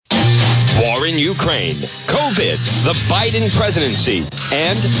in Ukraine, COVID, the Biden presidency,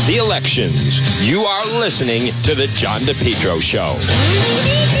 and the elections. You are listening to The John DePetro Show.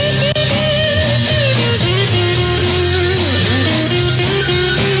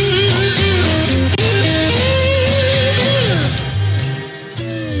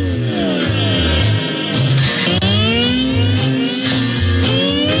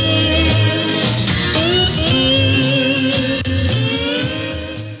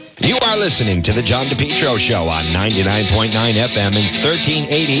 Listening to the John DePetro Show on 99.9 FM and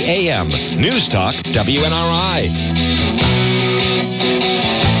 1380 AM. News Talk, WNRI.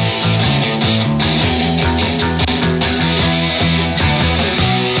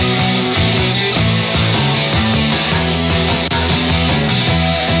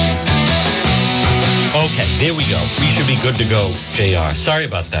 Okay, there we go. We should be good to go, JR. Sorry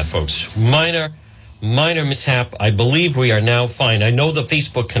about that, folks. Minor mishap. I believe we are now fine. I know the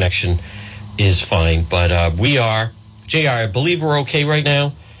Facebook connection is fine, but we are. JR, I believe we're okay right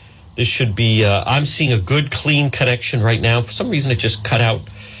now. This should be, I'm seeing a good, clean connection right now. For some reason, it just cut out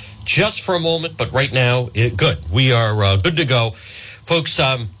just for a moment, but right now, good. We are good to go. Folks,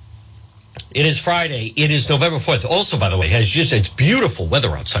 it is Friday. It is November 4th. Also, by the way, it's beautiful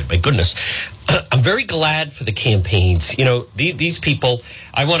weather outside. My goodness. I'm very glad for the campaigns. You know, these people,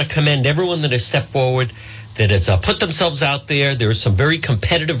 I want to commend everyone that has stepped forward, that has put themselves out there. There are some very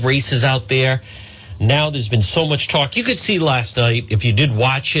competitive races out there. Now there's been so much talk. You could see last night, if you did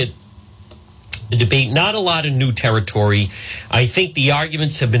watch it, the debate, not a lot of new territory. I think the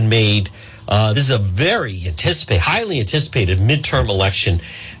arguments have been made. This is a very highly anticipated midterm election.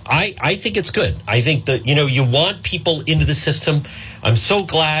 I think it's good. I think that, you want people into the system. I'm so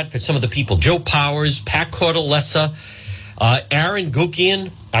glad for some of the people, Joe Powers, Pat Cortellessa, Aaron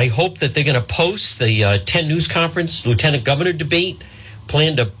Gukian. I hope that they're going to post the 10 News Conference Lieutenant Governor debate.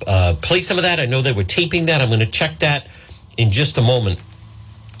 Plan to play some of that. I know they were taping that. I'm going to check that in just a moment.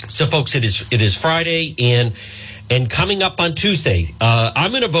 So, folks, it is Friday, and coming up on Tuesday,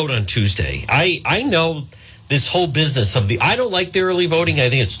 I'm going to vote on Tuesday. I know this whole business of I don't like the early voting. I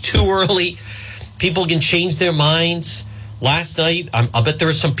think it's too early. People can change their minds. Last night, I'll bet there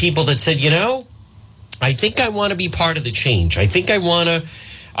were some people that said, I think I want to be part of the change.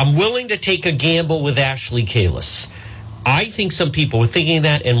 I'm willing to take a gamble with Ashley Kalis. I think some people were thinking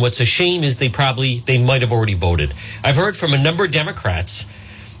that, and what's a shame is they might have already voted. I've heard from a number of Democrats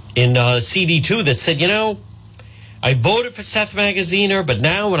in CD2 that said, I voted for Seth Magaziner, but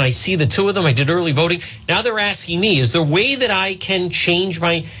now when I see the two of them, I did early voting. Now they're asking me, is there a way that I can change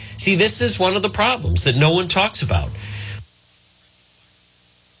my... See, this is one of the problems that no one talks about.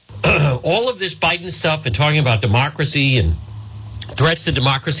 All of this Biden stuff and talking about democracy and threats to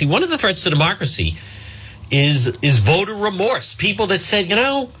democracy. One of the threats to democracy is voter remorse. People that said,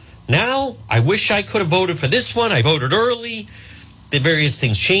 now I wish I could have voted for this one. I voted early. The various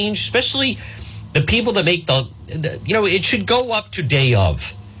things change, especially the people that make it should go up to day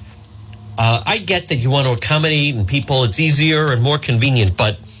of. I get that you want to accommodate and people, it's easier and more convenient,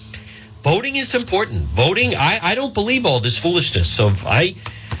 but voting is important. Voting, I don't believe all this foolishness. So if I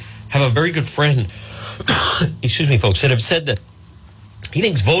have a very good friend, excuse me, folks, that have said that he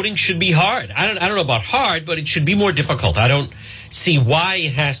thinks voting should be hard. I don't know about hard, but it should be more difficult. I don't see why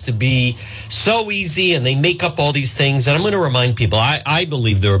it has to be so easy, and they make up all these things. And I'm going to remind people, I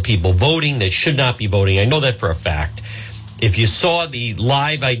believe there are people voting that should not be voting. I know that for a fact. If you saw the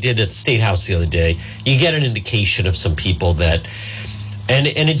live I did at the State House the other day, you get an indication of some people that, and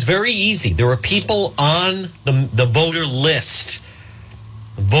it's very easy. There are people on the voter list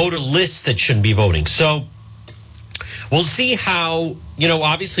that shouldn't be voting. So we'll see how,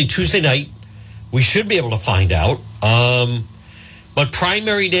 obviously Tuesday night, we should be able to find out. But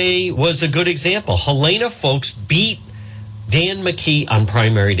primary day was a good example. Helena folks beat Dan McKee on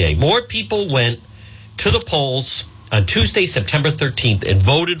primary day. More people went to the polls on Tuesday, September 13th, and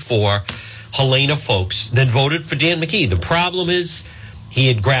voted for Helena folks than voted for Dan McKee. The problem is he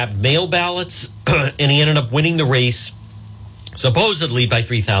had grabbed mail ballots and he ended up winning the race, supposedly by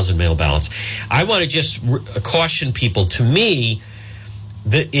 3,000 mail ballots. I want to just caution people, to me,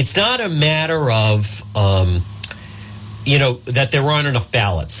 that it's not a matter of, that there aren't enough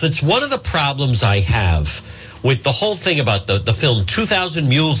ballots. That's one of the problems I have with the whole thing about the film 2,000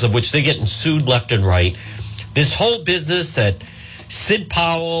 Mules, of which they're getting sued left and right. This whole business that Sid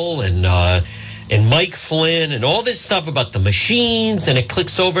Powell and Mike Flynn and all this stuff about the machines and it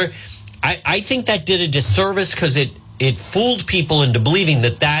clicks over. I think that did a disservice because it fooled people into believing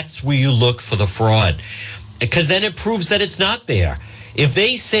that that's where you look for the fraud, because then it proves that it's not there. If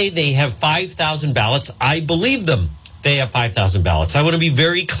they say they have 5,000 ballots, I believe them. They have 5,000 ballots. I want to be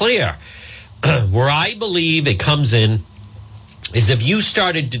very clear. Where I believe it comes in is if you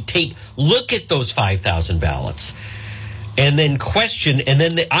started to look at those 5,000 ballots and then question, and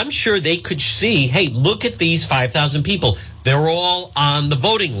then I'm sure they could see, hey, look at these 5,000 people. They're all on the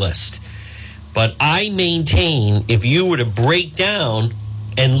voting list. But I maintain if you were to break down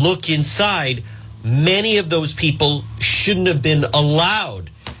and look inside, many of those people shouldn't have been allowed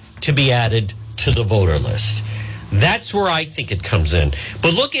to be added to the voter list. That's where I think it comes in.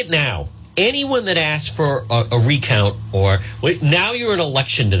 But look at now. Anyone that asks for a recount now you're an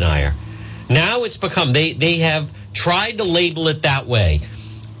election denier. Now it's become, they have tried to label it that way.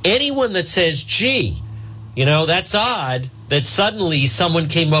 Anyone that says, gee, that's odd that suddenly someone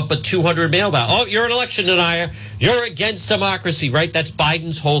came up with 200 mail ballots. Oh, you're an election denier. You're against democracy, right? That's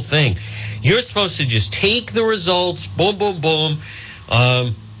Biden's whole thing. You're supposed to just take the results, boom, boom, boom.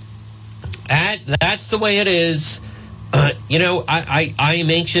 That's the way it is. I am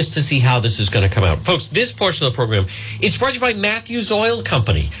anxious to see how this is going to come out. Folks, this portion of the program, it's brought to you by Matthews Oil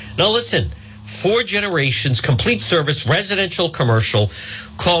Company. Now listen, 4 generations, complete service, residential, commercial.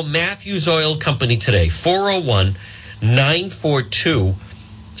 Call Matthews Oil Company today, 401-942-7500.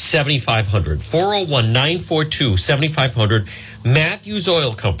 401-942-7500. Matthews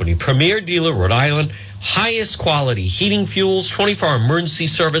Oil Company, premier dealer, Rhode Island, highest quality heating fuels, 24-hour emergency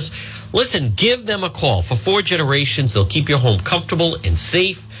service. Listen, give them a call. For 4 generations, they'll keep your home comfortable and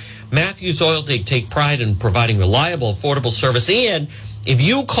safe. Matthews Oil, they take pride in providing reliable, affordable service. And if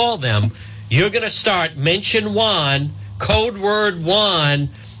you call them, you're going to mention Juan, code word Juan,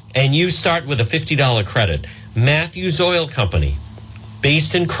 and you start with a $50 credit. Matthews Oil Company,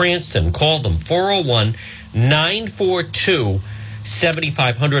 based in Cranston. Call them,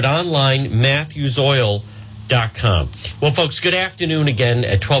 401-942-7500. Online, matthewsoil.com. Well, folks, good afternoon again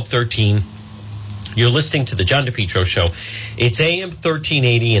at 12:13. You're listening to the John DePetro Show. It's AM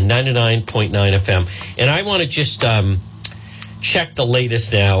 1380 and 99.9 FM. And I want to just check the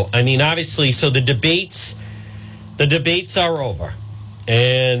latest now. I mean, obviously, so the debates are over.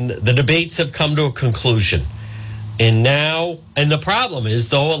 And the debates have come to a conclusion. And the problem is,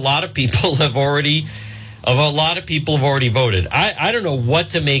 though, a lot of people have already voted. I don't know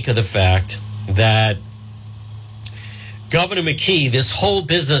what to make of the fact that Governor McKee, this whole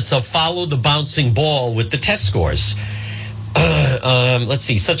business of follow the bouncing ball with the test scores. Let's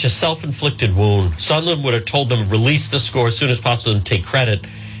see, such a self-inflicted wound. Sondland would have told them release the score as soon as possible and take credit.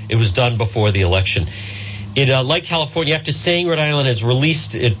 It was done before the election. Like California, after saying Rhode Island has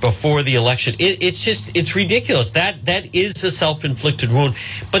released it before the election, it's ridiculous. That is a self-inflicted wound.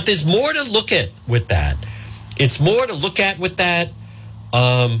 But there's more to look at with that. It's more to look at with that.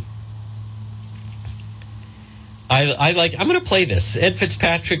 I'm going to play this. Ed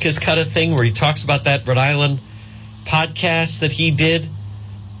Fitzpatrick has cut a thing where he talks about that Rhode Island podcast that he did.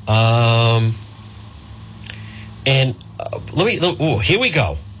 Here we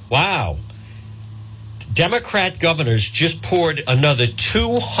go. Wow. Democrat governors just poured another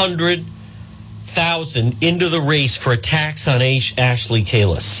 $200,000 into the race for a tax on Ashley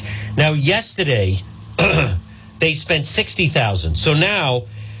Kalus. Now, yesterday, they spent $60,000. So now,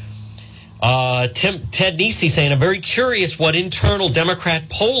 Ted Nesi saying, I'm very curious what internal Democrat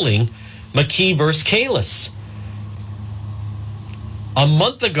polling McKee versus Kalus. A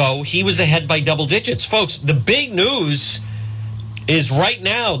month ago, he was ahead by double digits. Folks, the big news is right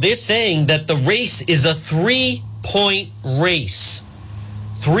now they're saying that the race is a 3-point race.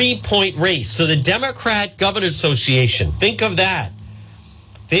 3-point race. So the Democrat Governors Association, think of that.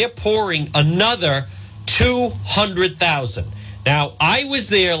 They're pouring another $200,000. Now, I was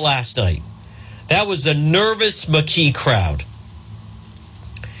there last night. That was a nervous McKee crowd.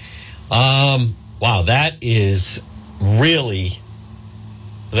 Wow, that is really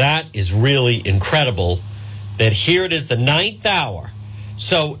incredible that here it is, the 9th hour.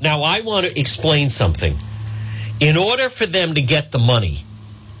 So now I want to explain something. In order for them to get the money,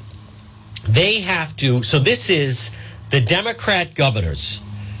 they have to, so this is the Democrat governors.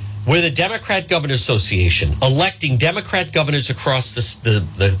 We're the Democrat Governors Association, electing Democrat governors across the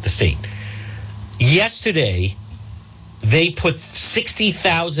state. Yesterday, they put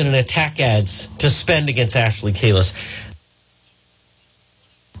 $60,000 in attack ads to spend against Ashley Kalus.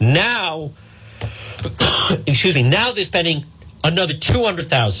 Now, now they're spending another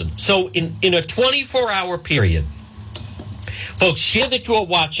 $200,000. So in a 24-hour period, folks, share that you are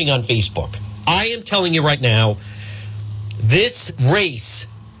watching on Facebook. I am telling you right now, this race,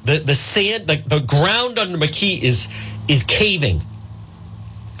 the sand, the ground under McKee is caving.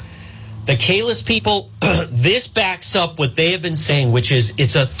 The Kalus people, this backs up what they have been saying, which is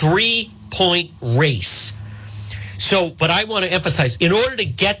it's a 3-point race. So, but I want to emphasize, in order to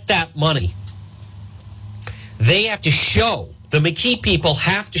get that money, they have to show, the McKee people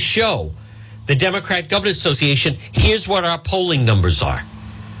have to show the Democrat Governors Association, here's what our polling numbers are.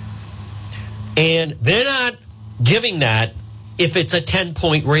 And they're not giving that if it's a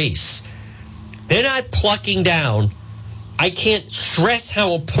 10-point race. They're not plucking down. I can't stress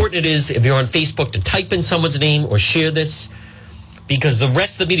how important it is if you're on Facebook to type in someone's name or share this, because the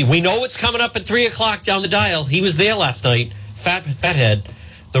rest of the meeting, we know it's coming up at 3 o'clock down the dial. He was there last night, Fathead,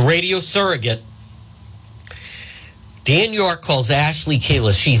 the radio surrogate. Dan York calls Ashley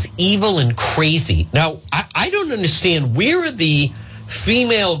Kalis, she's evil and crazy. Now, I don't understand, where are the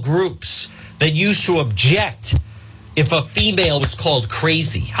female groups that used to object if a female was called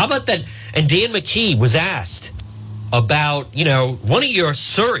crazy? How about that? And Dan McKee was asked about, one of your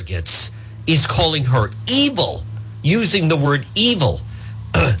surrogates is calling her evil, using the word evil.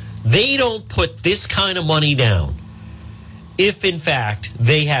 They don't put this kind of money down if, in fact,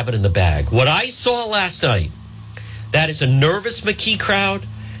 they have it in the bag. What I saw last night, that is a nervous McKee crowd.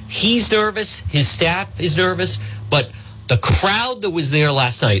 He's nervous. His staff is nervous. But the crowd that was there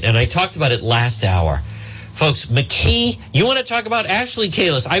last night, and I talked about it last hour, folks, McKee, you want to talk about Ashley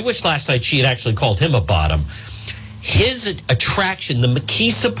Kalis? I wish last night she had actually called him a bottom. His attraction, the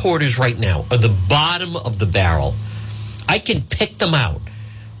McKee supporters right now are the bottom of the barrel. I can pick them out.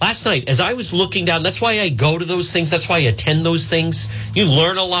 Last night, as I was looking down, that's why I go to those things. That's why I attend those things. You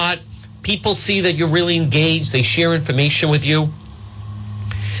learn a lot. People see that you're really engaged. They share information with you.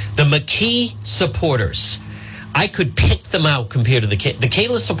 The McKee supporters, I could pick them out compared to the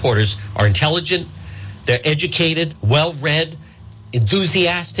Kalis supporters are intelligent. They're educated, well-read,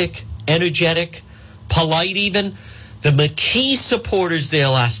 enthusiastic, energetic, polite even. The McKee supporters there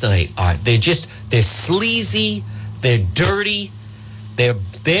last night they're sleazy, they're dirty, they're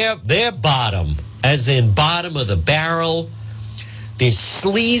bottom, as in bottom of the barrel. There's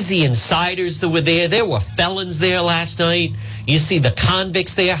sleazy insiders that were there. There were felons there last night. You see the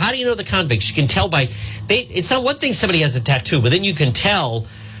convicts there. How do you know the convicts? You can tell by it's not one thing somebody has a tattoo, but then you can tell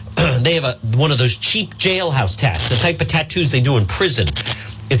they have one of those cheap jailhouse tats, the type of tattoos they do in prison.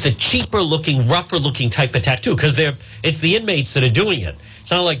 It's a cheaper looking, rougher looking type of tattoo because it's the inmates that are doing it. It's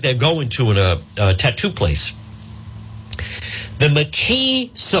not like they're going to a tattoo place. The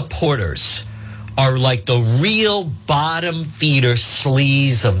McKee supporters are like the real bottom feeder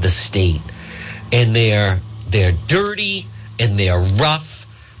sleaze of the state. And they're dirty and they're rough.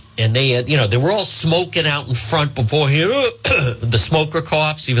 And they were all smoking out in front before here. The smoker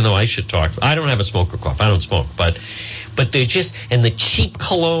coughs, even though I should talk. I don't have a smoker cough. I don't smoke. But they're just, and the cheap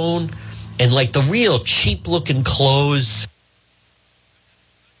cologne and like the real cheap looking clothes.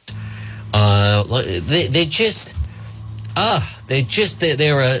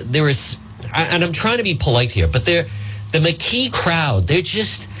 And I'm trying to be polite here, but the McKee crowd, they're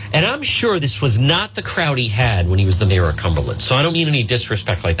just, and I'm sure this was not the crowd he had when he was the mayor of Cumberland. So I don't mean any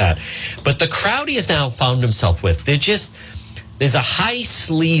disrespect like that. But the crowd he has now found himself with, there's a high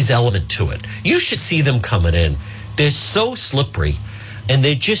sleaze element to it. You should see them coming in. They're so slippery, and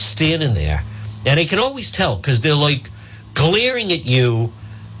they're just standing there. And I can always tell because they're like glaring at you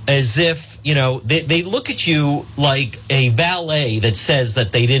as if, they look at you like a valet that says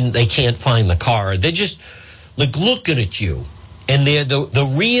that they can't find the car. They're just like looking at you. And they're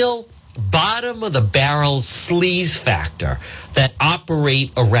the real bottom of the barrel sleaze factor that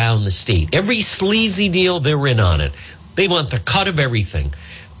operate around the state. Every sleazy deal, they're in on it. They want the cut of everything.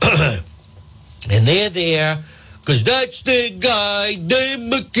 And they're there because that's the guy,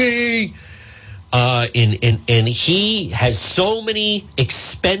 Dan McKee. And he has so many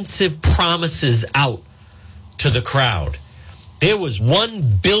expensive promises out to the crowd. There was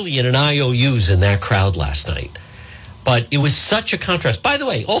 $1 billion in IOUs in that crowd last night. But it was such a contrast. By the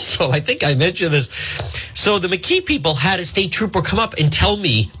way, also, I think I mentioned this. So the McKee people had a state trooper come up and tell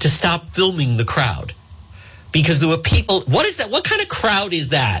me to stop filming the crowd. Because there were people, what is that? What kind of crowd is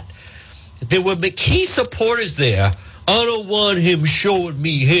that? There were McKee supporters there. I don't want him showing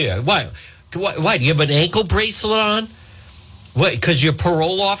me here. Why? Do you have an ankle bracelet on? What? Because you're a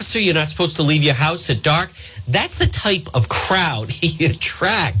parole officer, you're not supposed to leave your house at dark? That's the type of crowd he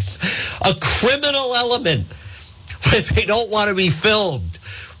attracts. A criminal element where they don't want to be filmed.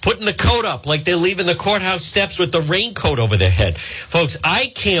 Putting the coat up like they're leaving the courthouse steps with the raincoat over their head. Folks,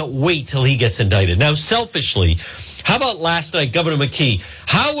 I can't wait till he gets indicted. Now, selfishly, how about last night, Governor McKee?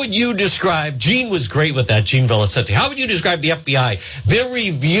 How would you describe, Gene was great with that, Gene Velocenti. How would you describe the FBI? They're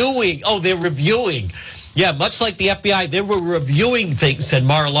reviewing. Yeah, much like the FBI, they were reviewing things, said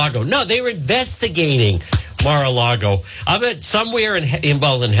Mar-a-Lago. No, they were investigating Mar-a-Lago. I bet somewhere in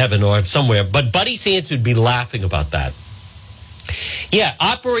heaven or somewhere, but Buddy Sands would be laughing about that. Yeah,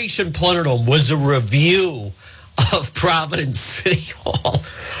 Operation Plunderdome was a review of Providence City Hall.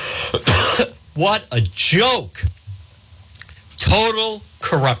 What a joke. Total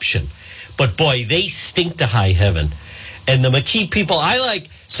corruption. But boy, they stink to high heaven. And the McKee people,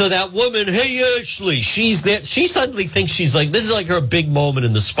 so that woman, hey, Ashley, she's there. She suddenly thinks she's like, this is like her big moment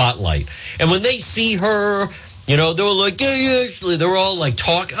in the spotlight. And when they see her, they're like, hey, Ashley, they're all like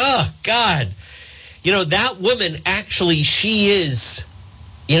talk. Oh, God. That woman, actually, she is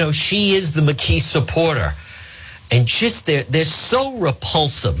the McKee supporter. And just, they're so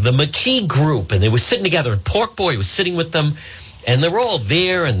repulsive. The McKee group, and they were sitting together, and Pork Boy was sitting with them, and they're all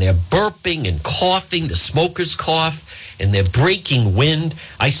there, and they're burping and coughing, the smokers cough, and they're breaking wind.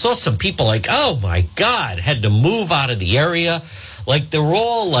 I saw some people like, oh, my God, had to move out of the area. Like, they're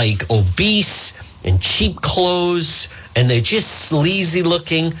all, like, obese and cheap clothes, and they're just sleazy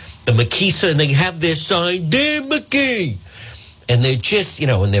looking. The McKee, and they have their sign, Damn McKee! And they're just,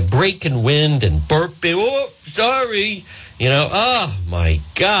 and they're breaking wind and burping. Oh, sorry. Oh, my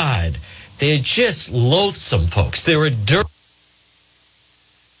God. They're just loathsome, folks. They're a dirty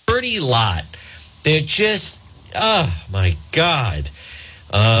lot. They're just, oh, my God.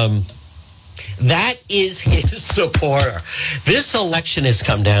 That is his supporter. This election has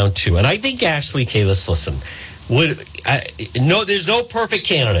come down to, and I think Ashley Kalis, listen, there's no perfect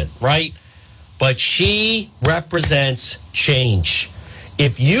candidate, right? But she represents change.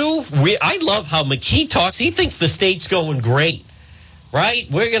 I love how McKee talks. He thinks the state's going great, right?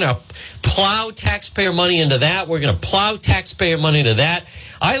 We're going to plow taxpayer money into that. We're going to plow taxpayer money into that.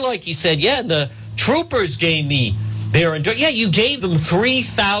 He said, the troopers gave me you gave them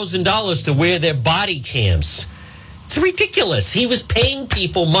 $3,000 to wear their body cams. It's ridiculous. He was paying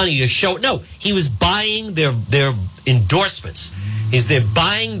people money to show. No, he was buying their endorsements. They're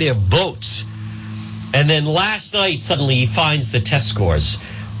buying their votes. And then last night, suddenly he finds the test scores.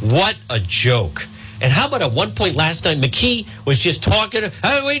 What a joke. And how about at one point last night, McKee was just talking,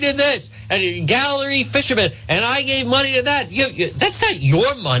 oh, we did this, and gallery fishermen, and I gave money to that. That's not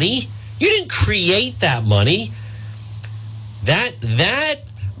your money. You didn't create that money. That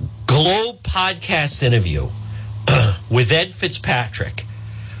Globe podcast interview with Ed Fitzpatrick,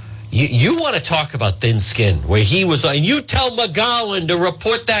 you want to talk about thin skin, where he was, and you tell McGowan to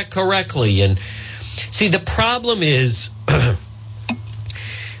report that correctly. And see, the problem is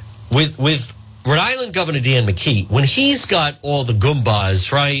with Rhode Island Governor Dan McKee, when he's got all the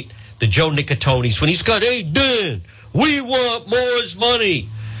Goombas, right, the Joe Nicottonis, when he's got, hey, Dan, we want Moore's money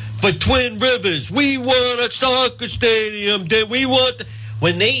for Twin Rivers. We want a soccer stadium. We want...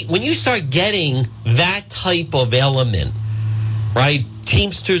 When you start getting that type of element, right,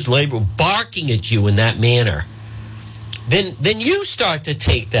 Teamsters, labor, barking at you in that manner, then you start to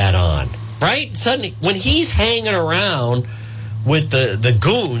take that on, right? Suddenly, when he's hanging around with the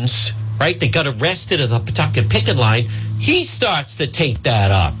goons, right, that got arrested at the Pawtucket picket line, he starts to take that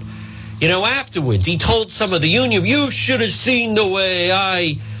up. Afterwards, he told some of the union, you should have seen the way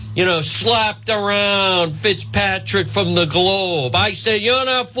I... slapped around Fitzpatrick from the Globe. I said, you're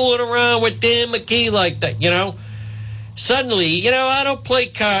not fooling around with Dan McKee like that, Suddenly, I don't play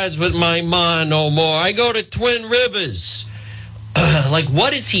cards with my ma no more. I go to Twin Rivers.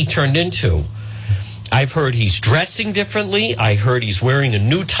 What is he turned into? I've heard he's dressing differently. I heard he's wearing a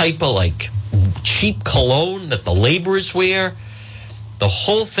new type of, cheap cologne that the laborers wear. The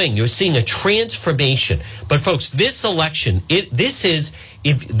whole thing, you're seeing a transformation. But folks, this election, he is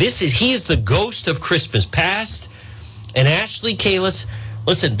the ghost of Christmas past. And Ashley Kalis,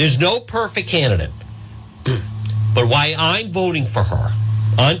 listen, there's no perfect candidate. But why I'm voting for her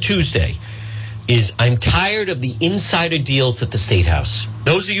on Tuesday is I'm tired of the insider deals at the State House.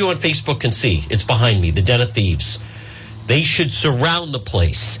 Those of you on Facebook can see, it's behind me, the Den of Thieves. They should surround the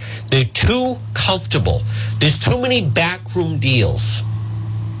place. They're too comfortable. There's too many backroom deals.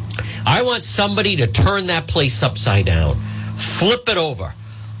 I want somebody to turn that place upside down, flip it over,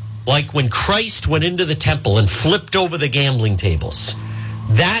 like when Christ went into the temple and flipped over the gambling tables.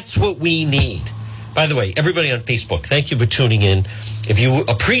 That's what we need. By the way, everybody on Facebook, thank you for tuning in. If you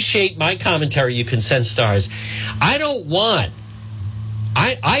appreciate my commentary, you can send stars. I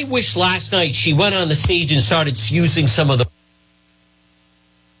wish last night she went on the stage and started using some of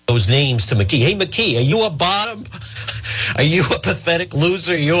those names to McKee. Hey, McKee, are you a bottom? Are you a pathetic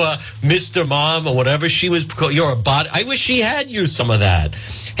loser? Are you a Mr. Mom or whatever she was? You're a bottom. I wish she had used some of that.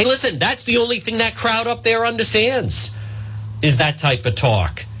 Hey, listen, that's the only thing that crowd up there understands is that type of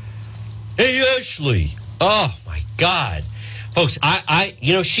talk. Hey, Ashley. Oh, my God. Folks,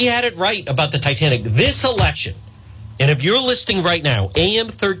 she had it right about the Titanic. This election, and if you're listening right now, AM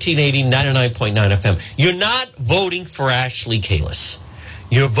 1380, 99.9 FM, you're not voting for Ashley Kalis.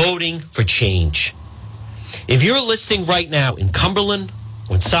 You're voting for change. If you're listening right now in Cumberland,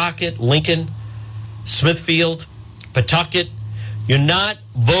 Woonsocket, Lincoln, Smithfield, Pawtucket, you're not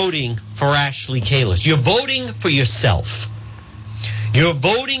voting for Ashley Kalis. You're voting for yourself. You're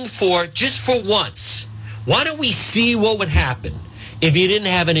voting for, just for once, why don't we see what would happen if you didn't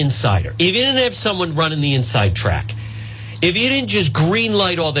have an insider, if you didn't have someone running the inside track, if you didn't just green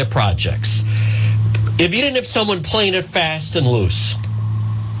light all their projects, if you didn't have someone playing it fast and loose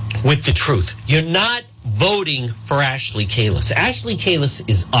with the truth. You're not voting for Ashley Kalis. Ashley Kalis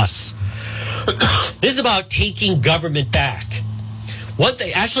is us. This is about taking government back. One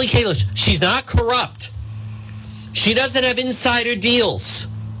thing, Ashley Kalis, she's not corrupt. She doesn't have insider deals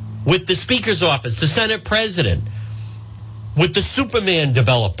with the Speaker's office, the Senate president, with the Superman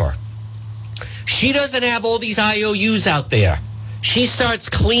developer. She doesn't have all these IOUs out there. She starts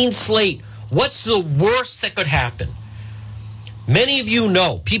clean slate. What's the worst that could happen? Many of you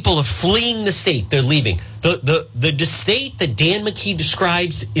know people are fleeing the state. They're leaving. The state that Dan McKee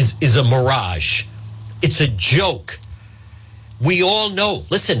describes is a mirage. It's a joke. We all know.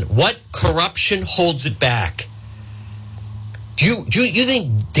 Listen, what corruption holds it back? Do you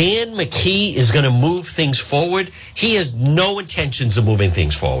think Dan McKee is going to move things forward? He has no intentions of moving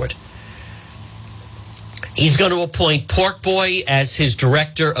things forward. He's going to appoint Pork Boy as his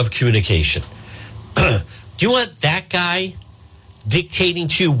director of communication. Do you want that guy dictating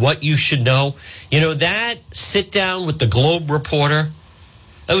to you what you should know? You know, that sit down with the Globe reporter,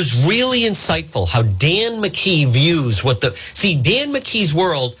 that was really insightful how Dan McKee views Dan McKee's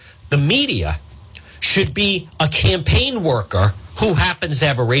world, the media, should be a campaign worker who happens to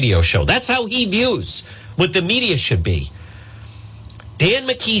have a radio show. That's how he views what the media should be. Dan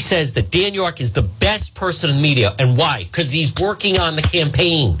McKee says that Dan York is the best person in media. And why? Because he's working on the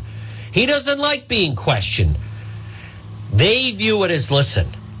campaign. He doesn't like being questioned. They view it as, listen,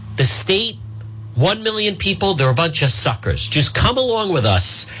 the state, 1 million people, they're a bunch of suckers. Just come along with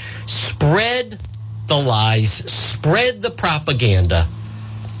us. Spread the lies. Spread the propaganda.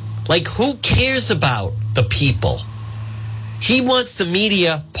 Like, who cares about the people? He wants the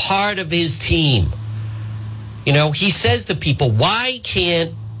media part of his team. You know, he says to people, why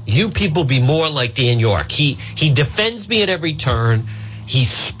can't you people be more like Dan York? He defends me at every turn. He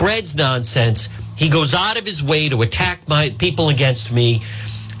spreads nonsense. He goes out of his way to attack my people against me.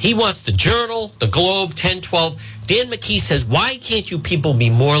 He wants the Journal, the Globe, 1012. Dan McKee says, why can't you people be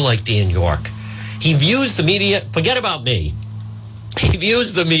more like Dan York? He views the media, forget about me. He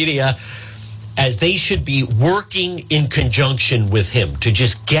views the media as they should be working in conjunction with him to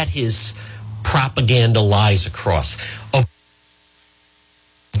just get his propaganda lies across. A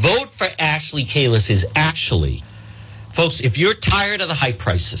vote for Ashley Kalis is actually, folks, if you're tired of the high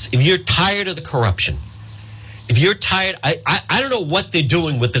prices, if you're tired of the corruption, if you're tired, I don't know what they're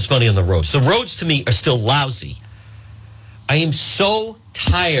doing with this money on the roads. The roads to me are still lousy. I am so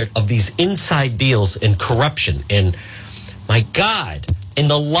tired of these inside deals and corruption and, my God, and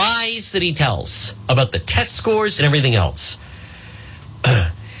the lies that he tells about the test scores and everything else.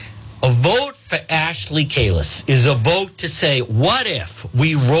 A vote for Ashley Kalis is a vote to say, what if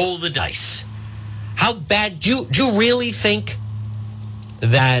we roll the dice? How bad, do you really think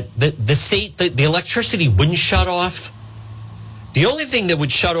that the state, the electricity wouldn't shut off? The only thing that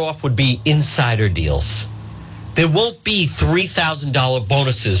would shut off would be insider deals. There won't be $3,000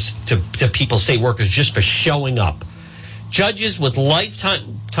 bonuses to people, state workers, just for showing up. Judges with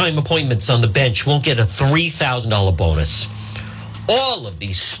lifetime appointments on the bench won't get a $3,000 bonus. All of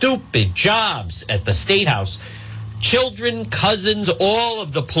these stupid jobs at the State House, children, cousins, all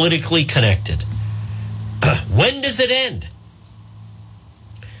of the politically connected. When does it end?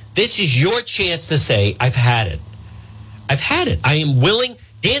 This is your chance to say, I've had it. I've had it. I am willing.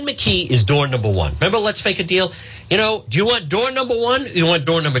 Dan McKee is door number one. Remember, let's make a deal. You know, do you want door number one or do you want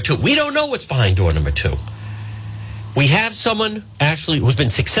door number two? We don't know what's behind door number two. We have someone, Ashley, who's been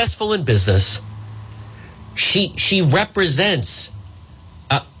successful in business. She represents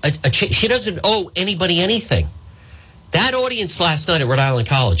she doesn't owe anybody anything. That audience last night at Rhode Island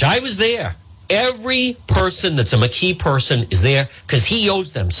College, I was there. Every person that's a McKee person is there because he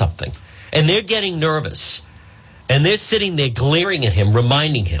owes them something. And they're getting nervous. And they're sitting there glaring at him,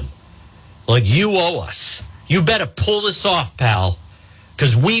 reminding him, like, you owe us. You better pull this off, pal,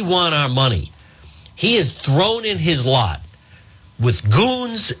 because we want our money. He has thrown in his lot with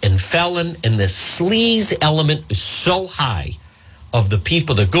goons and felon, and the sleaze element is so high of the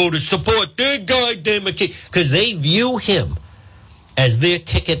people that go to support their guy, Dan McKee, because they view him as their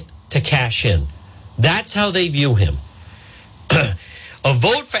ticket to cash in. That's how they view him. A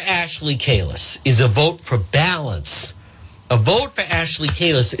vote for Ashley Kalis is a vote for balance. A vote for Ashley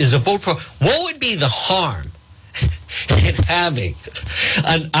Kalis is a vote for what would be the harm and having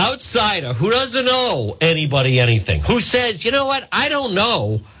an outsider who doesn't know anybody anything, who says, you know what, I don't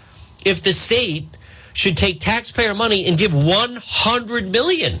know if the state should take taxpayer money and give $100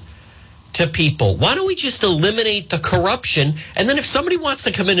 million to people. Why don't we just eliminate the corruption? And then if somebody wants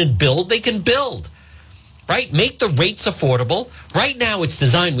to come in and build, they can build, right? Make the rates affordable. Right now it's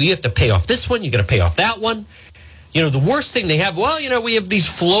designed where you have to pay off this one, you're going to pay off that one. You know, the worst thing they have, well, you know, we have these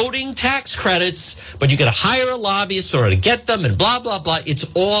floating tax credits, but you got to hire a lobbyist in order to get them and blah, blah, blah. It's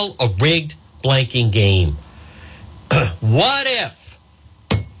all a rigged blanking game. What if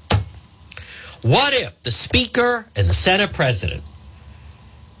the Speaker and the Senate President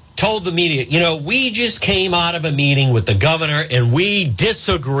told the media, you know, we just came out of a meeting with the governor and we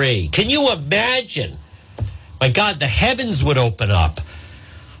disagree. Can you imagine? My God, the heavens would open up.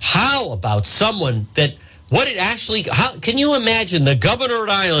 How about someone that... How can you imagine the governor of Rhode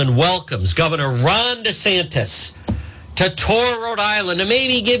Island welcomes Governor Ron DeSantis to tour Rhode Island and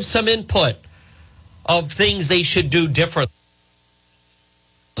maybe give some input of things they should do differently,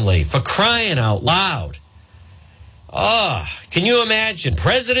 for crying out loud? Can you imagine?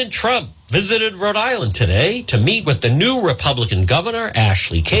 President Trump visited Rhode Island today to meet with the new Republican governor,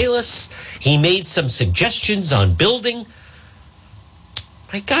 Ashley Kalus. He made some suggestions on building.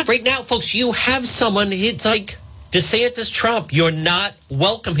 My God, right now, folks, you have someone, it's like DeSantis, Trump, you're not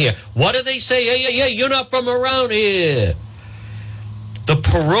welcome here. What do they say? Yeah, you're not from around here. The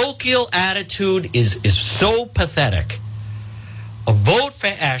parochial attitude is so pathetic. A vote for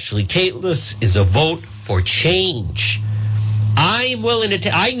Ashley Kalus is a vote for change. I'm willing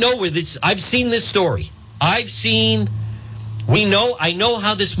to I know where this, I've seen this story. I know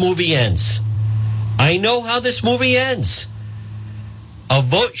how this movie ends. I know how this movie ends. A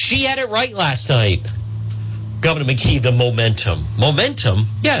vote. She had it right last night, Governor McKee. The momentum.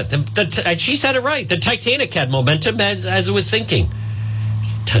 Yeah, she said it right. The Titanic had momentum as it was sinking.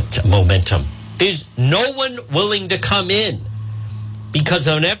 Momentum. There's no one willing to come in because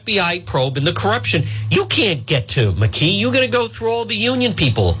of an FBI probe and the corruption. You can't get to McKee. You got to go through all the union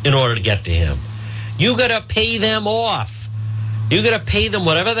people in order to get to him. You got to pay them off. You got to pay them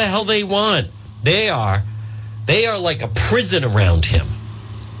whatever the hell they want. They are like a prison around him.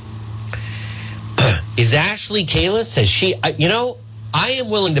 Is Ashley Kalus, says she, I am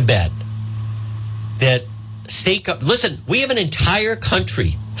willing to bet that listen, we have an entire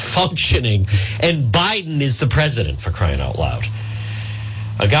country functioning and Biden is the president, for crying out loud.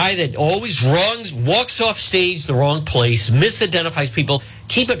 A guy that always walks off stage the wrong place, misidentifies people.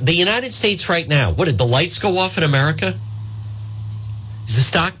 The United States right now, what did the lights go off in America? Is the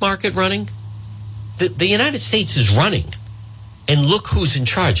stock market running? The United States is running. And look who's in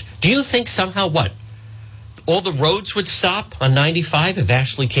charge. Do you think somehow all the roads would stop on 95 if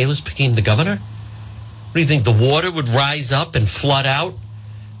Ashley Kalus became the governor? What do you think? The water would rise up and flood out?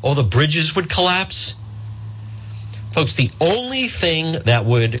 All the bridges would collapse? Folks, the only thing that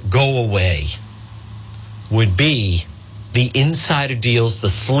would go away would be the insider deals, the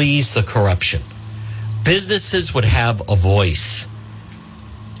sleaze, the corruption. Businesses would have a voice.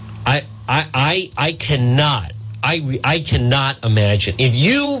 I cannot imagine. If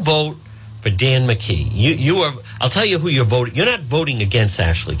you vote for Dan McKee, you are, I'll tell you who you're voting. You're not voting against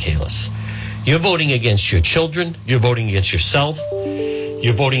Ashley Kalus. You're voting against your children. You're voting against yourself.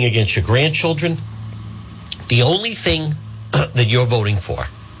 You're voting against your grandchildren. The only thing that you're voting for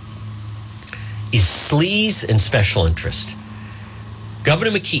is sleaze and special interest.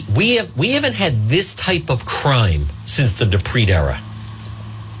 Governor McKee, we haven't had this type of crime since the DePetro era.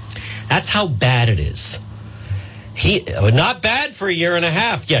 That's how bad it is. Not bad for a year and a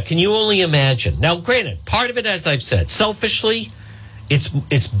half. Yeah, can you only imagine? Now, granted, part of it, as I've said, selfishly,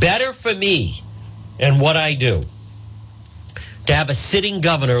 it's better for me and what I do to have a sitting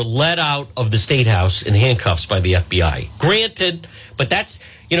governor let out of the State House in handcuffs by the FBI. Granted, but that's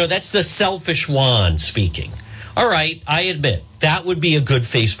the selfish Juan speaking. All right, I admit, that would be a good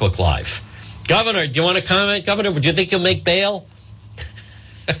Facebook Live. Governor, do you want to comment? Governor, do you think you'll make bail?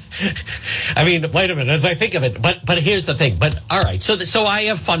 I mean, wait a minute, as I think of it, but here's the thing. But all right, so I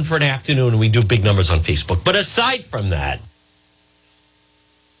have fun for an afternoon and we do big numbers on Facebook. But aside from that,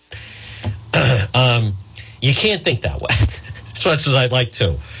 you can't think that way as much as I'd like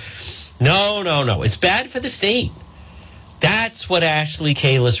to. No. It's bad for the state. That's what Ashley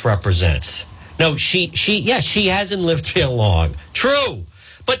Kalus represents. No, she hasn't lived here long. True.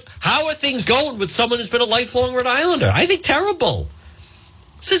 But how are things going with someone who's been a lifelong Rhode Islander? I think terrible.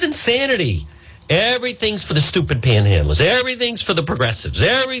 This is insanity. Everything's for the stupid panhandlers. Everything's for the progressives.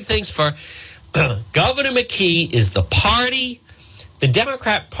 Everything's for... Governor McKee is the party The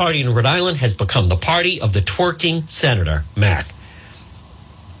Democrat Party in Rhode Island has become the party of the twerking senator, Mac.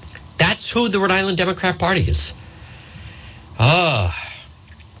 That's who the Rhode Island Democrat Party is. All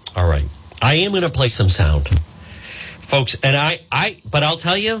right. I am going to play some sound, folks. And but I'll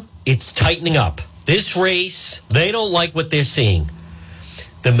tell you, it's tightening up. This race, they don't like what they're seeing.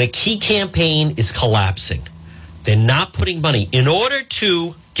 The McKee campaign is collapsing. They're not putting money. In order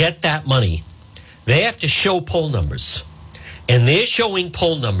to get that money, they have to show poll numbers. And they're showing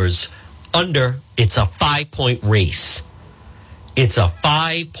poll numbers it's a 5-point race. It's a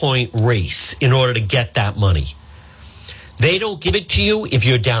 5-point race in order to get that money. They don't give it to you if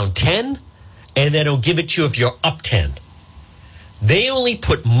you're down 10, and they don't give it to you if you're up 10. They only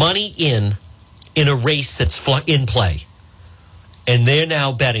put money in a race that's in play. And they're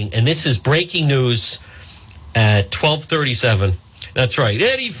now betting, and this is breaking news at 12:37. That's right.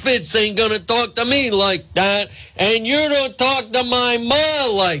 Eddie Fitz ain't going to talk to me like that, and you don't talk to my ma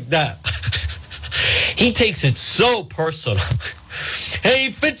like that. He takes it so personal. Hey,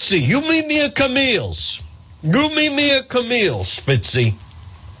 Fitzy, you meet me at Camille's. You meet me at Camille's, Fitzy.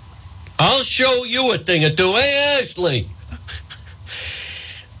 I'll show you a thing or two. Hey, Ashley.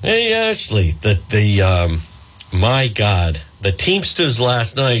 Hey, Ashley. My God, the Teamsters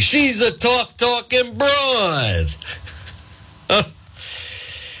last night. She's a tough-talking broad.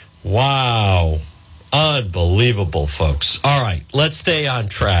 Wow. Unbelievable, folks. All right, let's stay on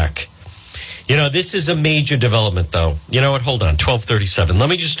track. You know, this is a major development, though. You know what? Hold on, 12:37. Let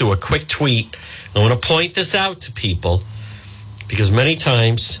me just do a quick tweet. I want to point this out to people because many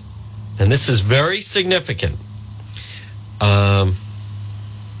times, and this is very significant.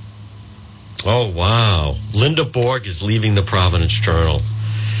 Oh, wow. Linda Borg is leaving the Providence Journal.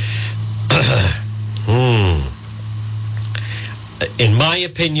 In my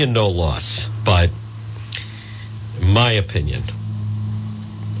opinion, no loss, but in my opinion,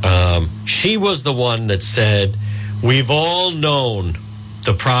 she was the one that said, we've all known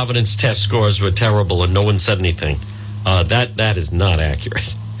the Providence test scores were terrible and no one said anything. That is not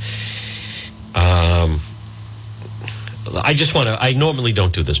accurate. I normally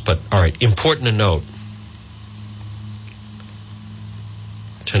don't do this, but all right, important to note.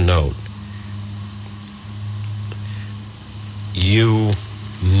 You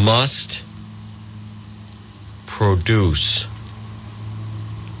must produce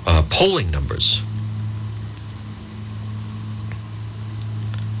polling numbers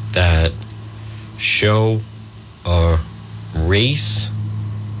that show a race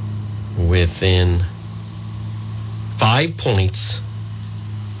within 5 points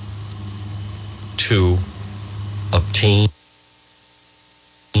to obtain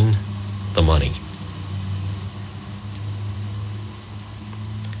the money.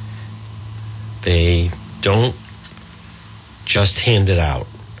 They don't just hand it out.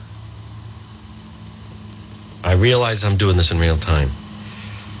 I realize I'm doing this in real time.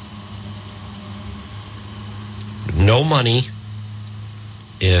 No money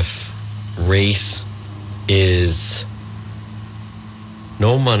if race is...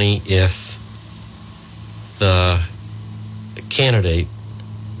 No money if the candidate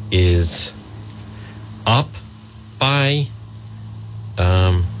is up by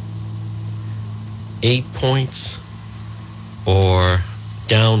 8 points or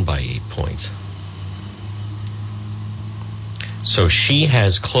down by 8 points. So she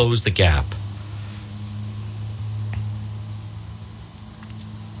has closed the gap.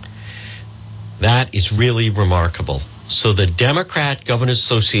 That is really remarkable. So the Democrat Governors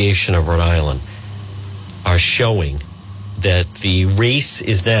Association of Rhode Island are showing that the race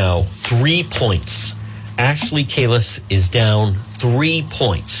is now 3 points. Ashley Kalis is down 3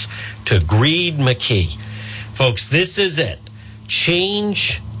 points to Greed McKee. Folks, this is it.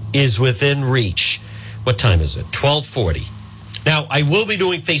 Change is within reach. What time is it? 12:40. Now, I will be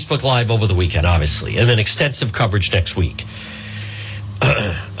doing Facebook Live over the weekend, obviously, and then extensive coverage next week.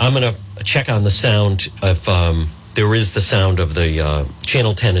 I'm going to check on the sound if there is the sound of the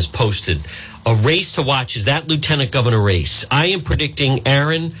Channel 10 is posted. A race to watch is that Lieutenant Governor race. I am predicting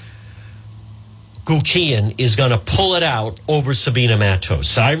Aaron Gukian is going to pull it out over Sabina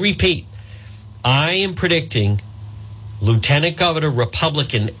Matos. I repeat, I am predicting Lieutenant Governor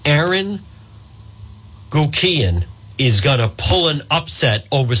Republican Aaron Gukian is going to pull an upset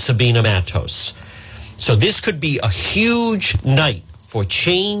over Sabina Matos. So this could be a huge night for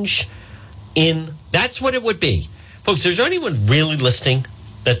change in... That's what it would be. Folks, is there anyone really listening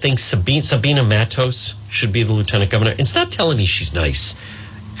that thinks Sabina Matos should be the lieutenant governor? It's not telling me she's nice.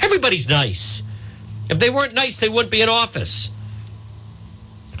 Everybody's nice. If they weren't nice, they wouldn't be in office.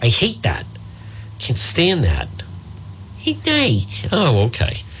 I hate that. Can't stand that. He's nice. Oh,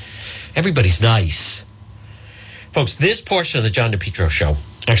 okay. Everybody's nice. Folks, this portion of the John DePetro show,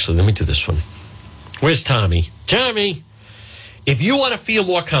 actually, let me do this one. Where's Tommy? Tommy, if you want to feel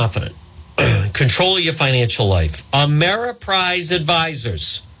more confident, control your financial life, Ameriprise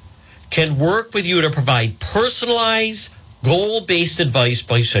Advisors can work with you to provide personalized, goal-based advice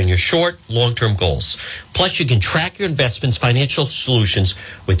based on your short, long-term goals. Plus, you can track your investments, financial solutions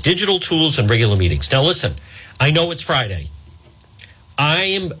with digital tools and regular meetings. Now, listen, I know it's Friday. I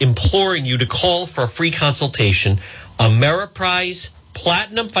am imploring you to call for a free consultation. Ameriprise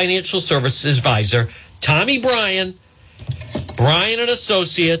Platinum Financial Services Advisor, Tommy Bryan and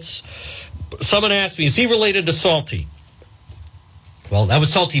Associates. Someone asked me, is he related to Salty? Well, that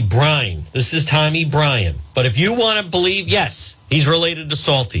was Salty Bryan. This is Tommy Bryan. But if you want to believe, yes, he's related to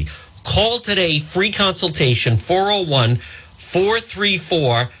Salty. Call today, free consultation,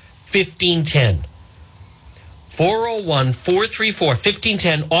 401-434-1510.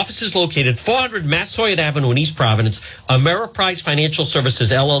 401-434-1510. Office is located 400 Massasoit Avenue in East Providence. Ameriprise Financial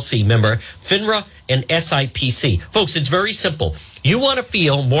Services, LLC, member FINRA and SIPC. Folks, it's very simple. You want to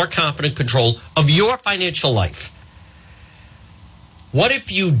feel more confident control of your financial life. What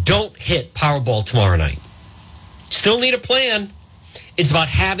if you don't hit Powerball tomorrow night? Still need a plan. It's about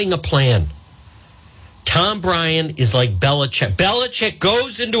having a plan. Tom Bryan is like Belichick. Belichick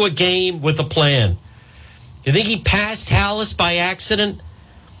goes into a game with a plan. You think he passed Hallis by accident?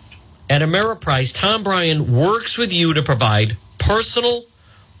 At Ameriprise, Tom Bryan works with you to provide personal,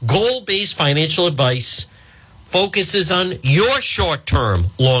 goal-based financial advice, focuses on your short-term,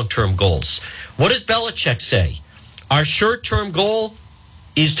 long-term goals. What does Belichick say? Our short-term goal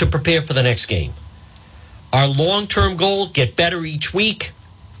is to prepare for the next game. Our long-term goal, get better each week,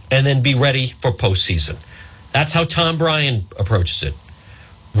 and then be ready for postseason. That's how Tom Bryan approaches it.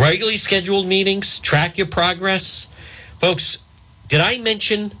 Regularly scheduled meetings, track your progress. Folks, did I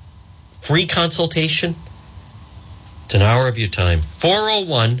mention free consultation? It's an hour of your time.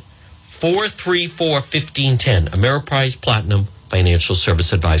 401-434-1510. Ameriprise Platinum Financial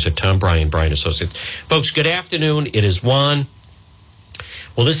Service Advisor, Tom Bryan, Bryan Associates. Folks, good afternoon. It is Juan.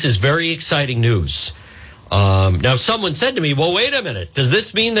 Well, this is very exciting news. Now, someone said to me, well, wait a minute. Does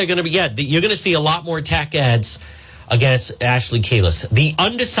this mean they're going to be, you're going to see a lot more attack ads against Ashley Kalis. The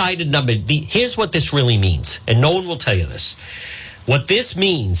undecided number, here's what this really means, and no one will tell you this. What this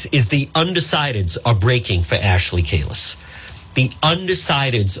means is the undecideds are breaking for Ashley Kalis. The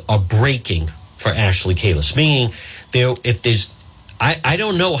undecideds are breaking for Ashley Kalis, meaning if there's, I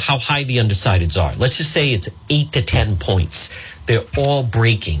don't know how high the undecideds are. Let's just say it's 8 to 10 points. They're all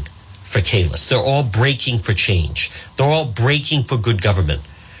breaking for Kalis. They're all breaking for change. They're all breaking for good government.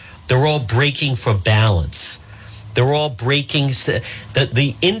 They're all breaking for balance. They're all breaking.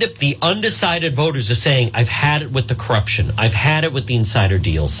 The undecided voters are saying, I've had it with the corruption. I've had it with the insider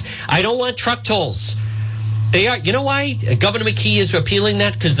deals. I don't want truck tolls. They are. You know why Governor McKee is appealing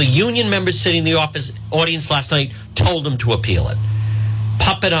that? Because the union members sitting in the audience last night told him to appeal it.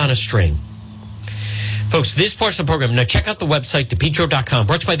 Puppet on a string. Folks, this portion of the program, now check out the website, DePetro.com,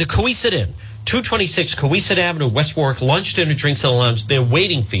 brought to you by the Coesit Inn, 226 Coesit Avenue, West Warwick. Lunch, dinner, drinks, and lounge. They're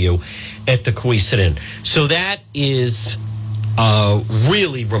waiting for you at the Coesit Inn. So that is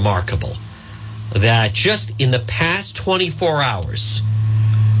really remarkable that just in the past 24 hours,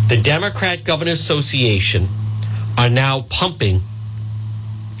 the Democrat Governors Association are now pumping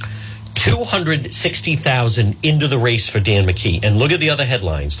 $260,000 into the race for Dan McKee. And look at the other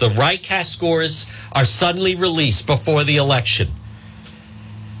headlines. The RICAS scores are suddenly released before the election.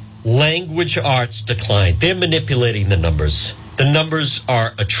 Language arts decline. They're manipulating the numbers. The numbers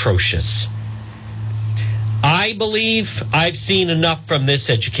are atrocious. I believe I've seen enough from this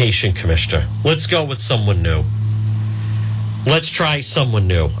education commissioner. Let's go with someone new. Let's try someone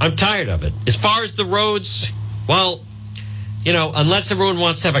new. I'm tired of it. As far as the roads, well, you know, unless everyone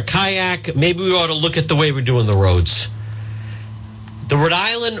wants to have a kayak, maybe we ought to look at the way we're doing the roads. The Rhode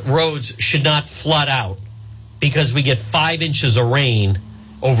Island roads should not flood out because we get 5 inches of rain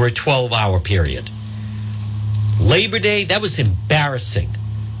over a 12-hour period. Labor Day, that was embarrassing.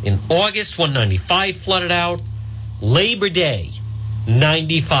 In August, 195 flooded out. Labor Day,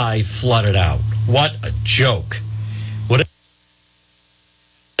 95 flooded out. What a joke.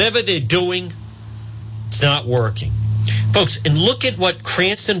 Whatever they're doing, it's not working. Folks, and look at what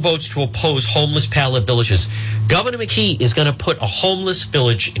Cranston votes to oppose homeless pallet villages. Governor McKee is going to put a homeless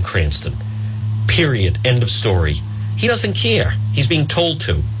village in Cranston. Period. End of story. He doesn't care. He's being told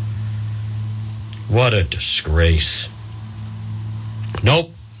to. What a disgrace.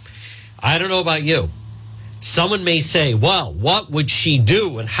 Nope. I don't know about you. Someone may say, well, what would she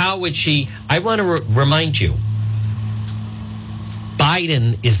do and how would she? I want to remind you,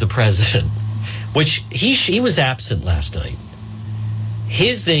 Biden is the president, which he was absent last night.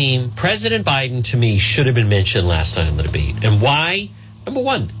 His name, President Biden, to me, should have been mentioned last night in the debate. And why? Number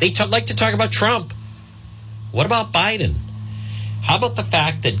one, they like to talk about Trump. What about Biden? How about the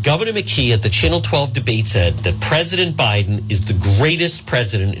fact that Governor McKee at the Channel 12 debate said that President Biden is the greatest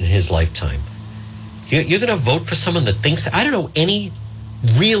president in his lifetime? You're going to vote for someone that thinks that? I don't know any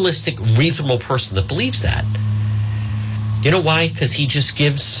realistic, reasonable person that believes that. You know why? Because he just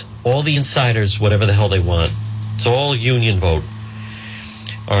gives all the insiders whatever the hell they want. It's all union vote.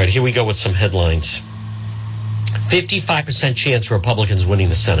 All right, here we go with some headlines. 55% chance Republicans winning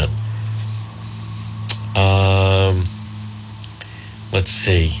the Senate. Let's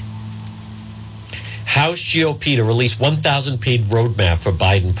see. House GOP to release 1,000 paid roadmap for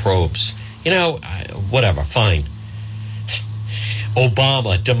Biden probes. You know, whatever, fine.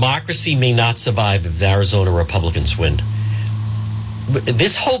 Obama, democracy may not survive if Arizona Republicans win.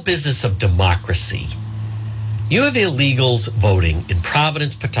 This whole business of democracy. You have illegals voting in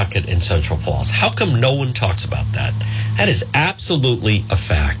Providence, Pawtucket, and Central Falls. How come no one talks about that? That is absolutely a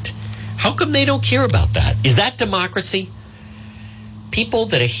fact. How come they don't care about that? Is that democracy? People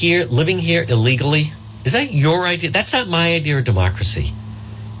that are here, living here illegally, is that your idea? That's not my idea of democracy.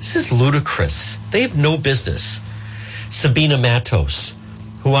 This is ludicrous. They have no business. Sabina Matos,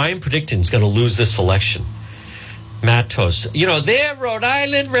 who I am predicting is going to lose this election. Matos, you know, they're Rhode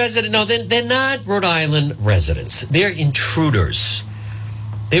Island residents. No, they're not Rhode Island residents. They're intruders.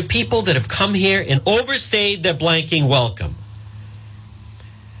 They're people that have come here and overstayed their blanking welcome.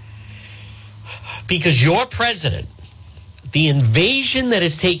 Because your president, the invasion that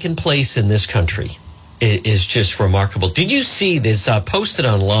has taken place in this country is just remarkable. Did you see this posted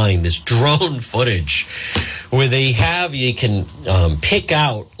online, this drone footage where you can pick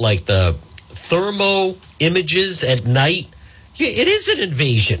out like the thermo images at night? It is an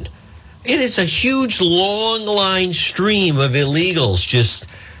invasion. It is a huge long line stream of illegals just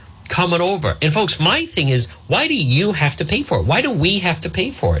coming over. And folks, my thing is, why do you have to pay for it? Why do we have to pay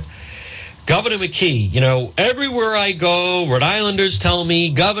for it? Governor McKee, you know, everywhere I go, Rhode Islanders tell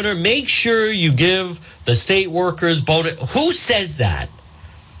me, Governor, make sure you give the state workers bonus. Who says that?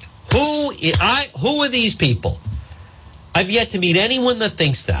 Who are these people? I've yet to meet anyone that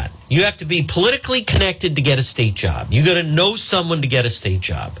thinks that. You have to be politically connected to get a state job. You got to know someone to get a state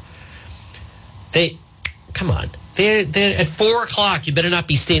job. Come on. They're at 4 o'clock. You better not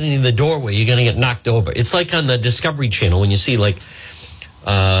be standing in the doorway. You're going to get knocked over. It's like on the Discovery Channel when you see when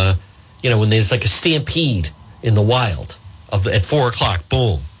there's like a stampede in the wild at 4 o'clock,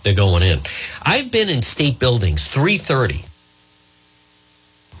 boom, they're going in. I've been in state buildings, 3:30.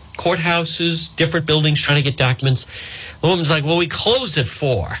 Courthouses, different buildings trying to get documents. The woman's like, well, we close at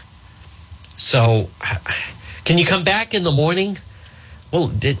 4. So can you come back in the morning?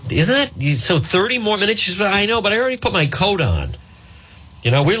 Well, isn't that, so 30 more minutes? She said, I know, but I already put my coat on.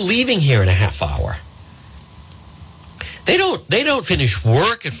 You know, we're leaving here in a half hour. They don't finish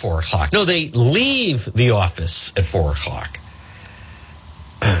work at 4 o'clock. No, they leave the office at 4 o'clock.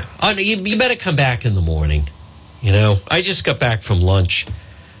 You better come back in the morning. You know, I just got back from lunch.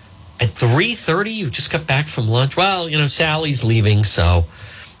 At 3:30, you just got back from lunch? Well, you know, Sally's leaving, so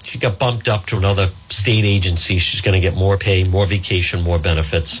she got bumped up to another state agency. She's going to get more pay, more vacation, more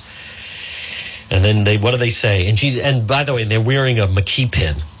benefits. And then what do they say? And by the way, they're wearing a McKee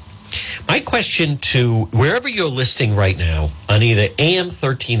pin. My question to wherever you're listening right now on either AM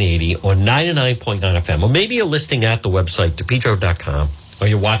 1380 or 99.9 FM, or maybe you're listening at the website, DePetro.com, or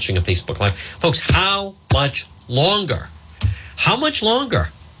you're watching a Facebook Live. Folks, how much longer? How much longer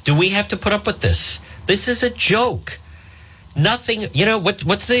do we have to put up with this? This is a joke. Nothing, you know,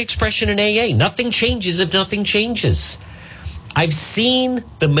 what's the expression in AA? Nothing changes if nothing changes. I've seen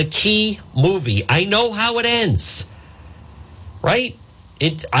the McKee movie. I know how it ends. Right?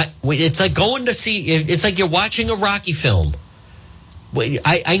 It's like going to see, it's like you're watching a Rocky film.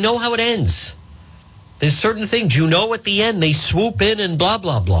 I know how it ends. There's certain things, you know, at the end, they swoop in and blah,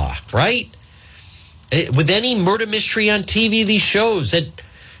 blah, blah, right? With any murder mystery on TV, these shows, at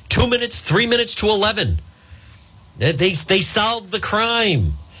 2 minutes, 3 minutes to 11, they solve the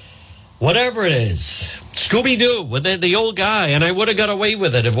crime. Whatever it is. Scooby-Doo with the old guy, and I would have got away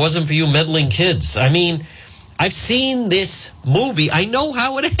with it if it wasn't for you meddling kids. I mean, I've seen this movie. I know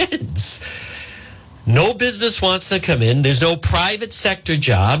how it ends. No business wants to come in. There's no private sector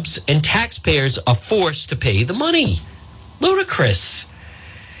jobs, and taxpayers are forced to pay the money. Ludicrous.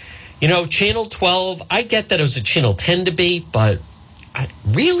 You know, Channel 12, I get that it was a Channel 10 debate, but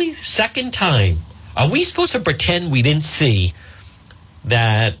really, second time. Are we supposed to pretend we didn't see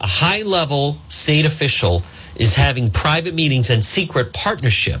that a high-level state official is having private meetings and secret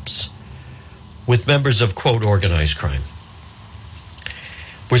partnerships with members of, quote, organized crime.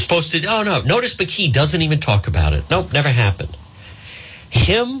 We're supposed to, oh no, notice McKee doesn't even talk about it. Nope, never happened.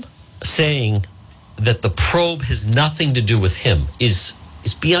 Him saying that the probe has nothing to do with him is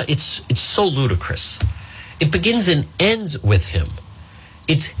beyond, it's so ludicrous. It begins and ends with him.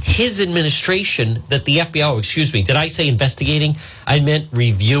 It's his administration that the FBI, oh, excuse me, did I say investigating? I meant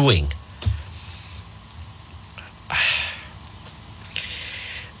reviewing.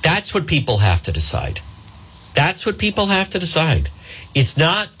 That's what people have to decide. That's what people have to decide. It's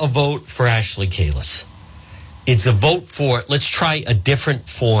not a vote for Ashley Kalis. It's a vote for, let's try a different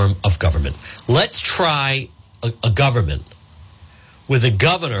form of government. Let's try a government where the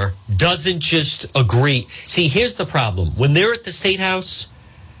governor doesn't just agree. See, here's the problem. When they're at the State House,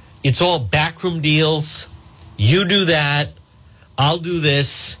 it's all backroom deals. You do that. I'll do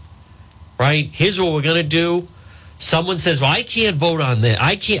this. Right? Here's what we're going to do. Someone says, well, I can't vote on this.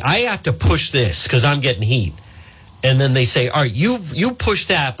 I have to push this because I'm getting heat. And then they say, all right, you push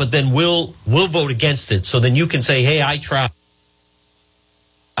that, but then we'll vote against it. So then you can say, hey, I tried.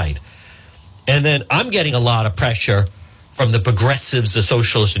 And then I'm getting a lot of pressure from the progressives, the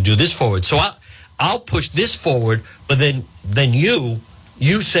socialists, to do this forward. So I'll push this forward, but then you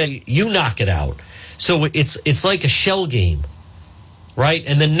say you knock it out. So it's like a shell game, right?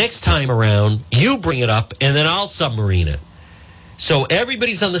 And then next time around, you bring it up, and then I'll submarine it. So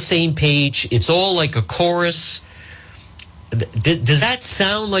everybody's on the same page. It's all like a chorus. Does that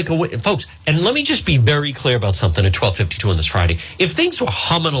sound like folks? And let me just be very clear about something at 12:52 on this Friday. If things were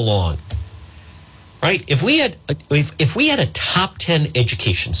humming along, right? If we had a top 10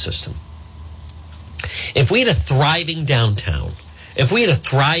 education system, if we had a thriving downtown, if we had a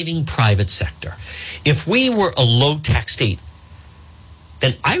thriving private sector, if we were a low tax state,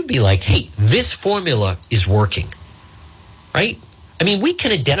 then I would be like, hey, this formula is working, right? I mean, we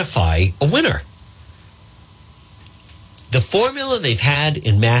can identify a winner. The formula they've had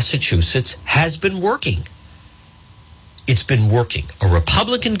in Massachusetts has been working. It's been working. A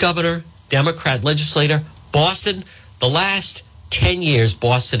Republican governor, Democrat legislator, Boston, the last 10 years,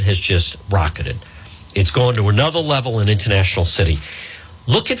 Boston has just rocketed. It's gone to another level, an international city.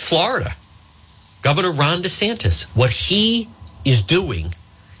 Look at Florida. Governor Ron DeSantis. What he is doing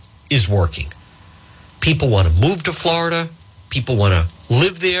is working. People want to move to Florida. People want to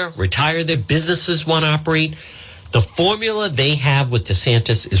live there, retire there. Businesses want to operate. The formula they have with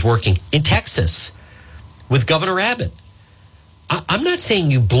DeSantis is working. In Texas, with Governor Abbott, I'm not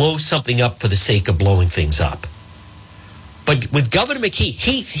saying you blow something up for the sake of blowing things up. But with Governor McKee,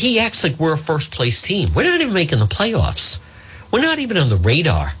 he acts like we're a first-place team. We're not even making the playoffs. We're not even on the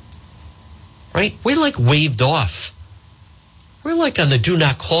radar, right? We're like waved off. We're like on the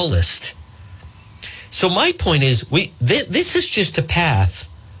do-not-call list. So my point is, this is just a path.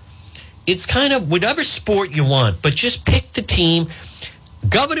 It's kind of whatever sport you want, but just pick the team.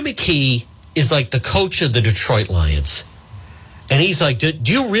 Governor McKee is like the coach of the Detroit Lions. And he's like, do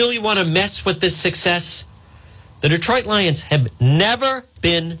you really want to mess with this success? The Detroit Lions have never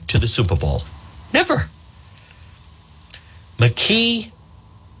been to the Super Bowl. Never. McKee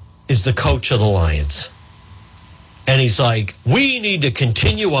is the coach of the Lions. And he's like, we need to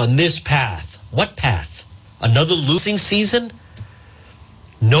continue on this path. What path? Another losing season?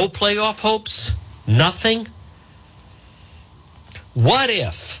 No playoff hopes? Nothing? What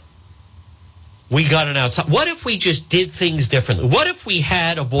if we got an outside? What if we just did things differently? What if we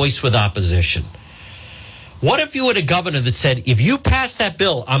had a voice with opposition? What if you had a governor that said, if you pass that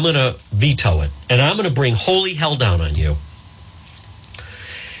bill, I'm going to veto it, and I'm going to bring holy hell down on you?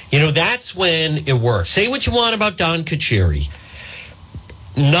 You know, that's when it works. Say what you want about Don Kucheri.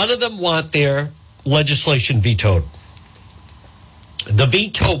 None of them want their legislation vetoed. The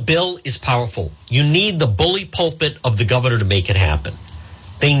veto bill is powerful. You need the bully pulpit of the governor to make it happen.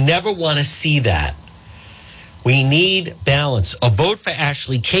 They never want to see that. We need balance. A vote for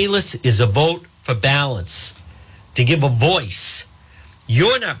Ashley Kalis is a vote for balance, to give a voice.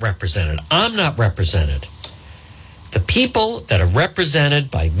 You're not represented. I'm not represented. The people that are represented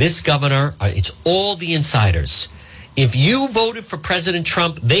by this governor, it's all the insiders. If you voted for President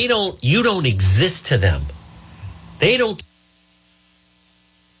Trump, you don't exist to them. They don't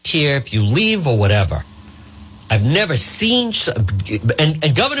care if you leave or whatever. I've never seen,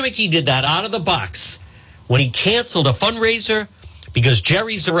 and Governor McKee did that out of the box when he canceled a fundraiser because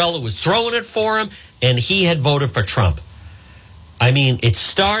Jerry Zarella was throwing it for him and he had voted for Trump. I mean, it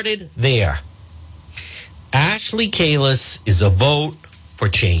started there. Ashley Kalis is a vote for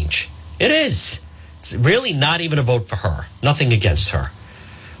change. It is. It's really not even a vote for her. Nothing against her.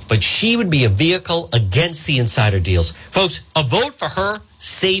 but she would be a vehicle against the insider deals. Folks, a vote for her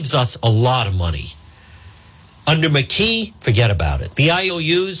saves us a lot of money. Under McKee, forget about it. The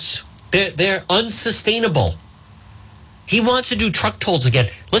IOUs, they're unsustainable. He wants to do truck tolls again.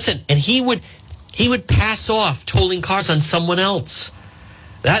 Listen, and he would pass off tolling cars on someone else.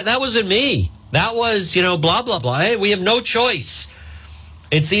 That wasn't me. That was, blah, blah, blah. Hey, we have no choice.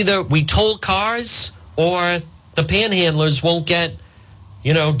 It's either we toll cars or the panhandlers won't get,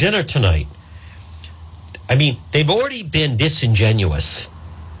 dinner tonight. I mean, they've already been disingenuous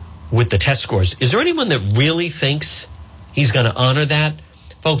with the test scores. Is there anyone that really thinks he's going to honor that?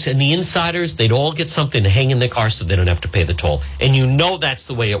 Folks, and the insiders, they'd all get something to hang in their car so they don't have to pay the toll. And that's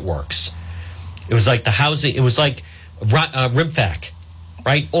the way it works. It was like the housing, it was like RIMFAC,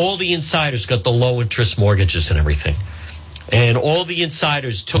 right? All the insiders got the low interest mortgages and everything. And all the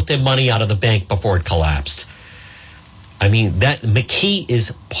insiders took their money out of the bank before it collapsed. I mean, that McKee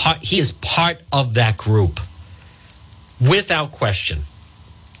is part of that group, without question.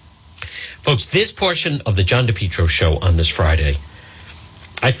 Folks, this portion of the John DePetro show on this Friday,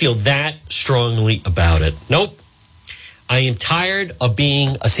 I feel that strongly about it. Nope. I am tired of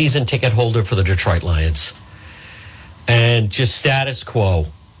being a season ticket holder for the Detroit Lions and just status quo.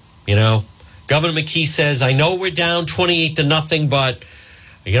 Governor McKee says, I know we're down 28-0, but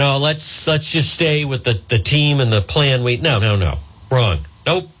let's just stay with the team and the plan. No. Wrong.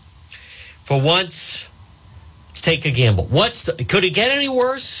 Nope. For once, let's take a gamble. Could it get any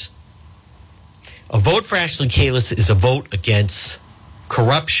worse? A vote for Ashley Kalis is a vote against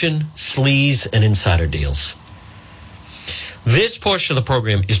corruption, sleaze, and insider deals. This portion of the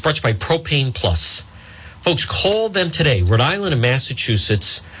program is brought to you by Propane Plus. Folks, call them today. Rhode Island and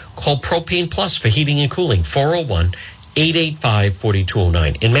Massachusetts, call Propane Plus for heating and cooling.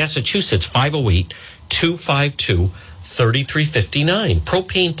 401-885-4209. In Massachusetts, 508-252-3359.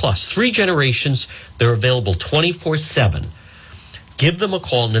 Propane Plus, 3 generations. They're available 24/7. Give them a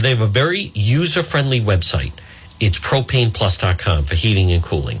call. Now, they have a very user-friendly website. It's propaneplus.com for heating and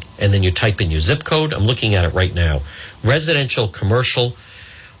cooling. And then you type in your zip code. I'm looking at it right now. Residential, commercial,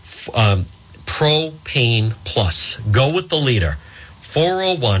 Propane Plus. Go with the leader.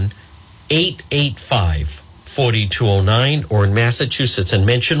 401-885-4209. Or in Massachusetts, and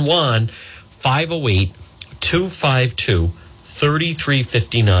mention Juan,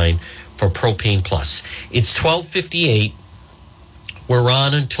 508-252-3359 for Propane Plus. It's 12:58. We're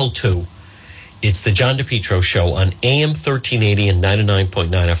on until 2. It's the John DePetro Show on AM 1380 and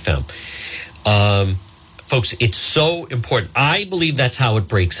 99.9 FM. Folks, it's so important. I believe that's how it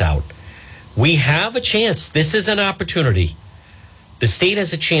breaks out. We have a chance. This is an opportunity. The state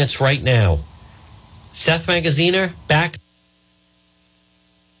has a chance right now. Seth Magaziner, back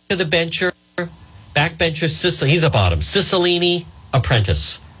to the bencher, backbencher, he's a bottom. Cicilline,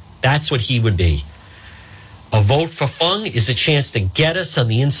 apprentice. That's what he would be. A vote for Fung is a chance to get us on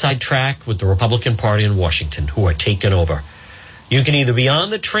the inside track with the Republican Party in Washington, who are taking over. You can either be on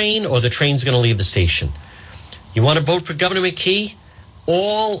the train or the train's going to leave the station. You want to vote for Governor McKee?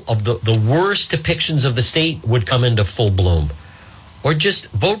 All of the worst depictions of the state would come into full bloom. Or just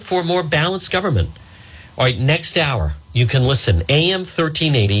vote for more balanced government. All right, next hour, you can listen AM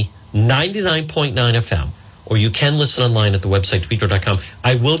 1380, 99.9 FM, or you can listen online at the website, DePetro.com.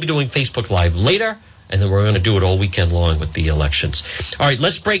 I will be doing Facebook Live later, and then we're going to do it all weekend long with the elections. All right,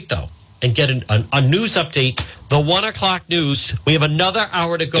 let's break, though, and get a news update. The 1 o'clock news. We have another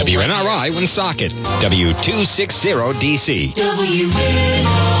hour to go. WNRI Woonsocket, W260DC.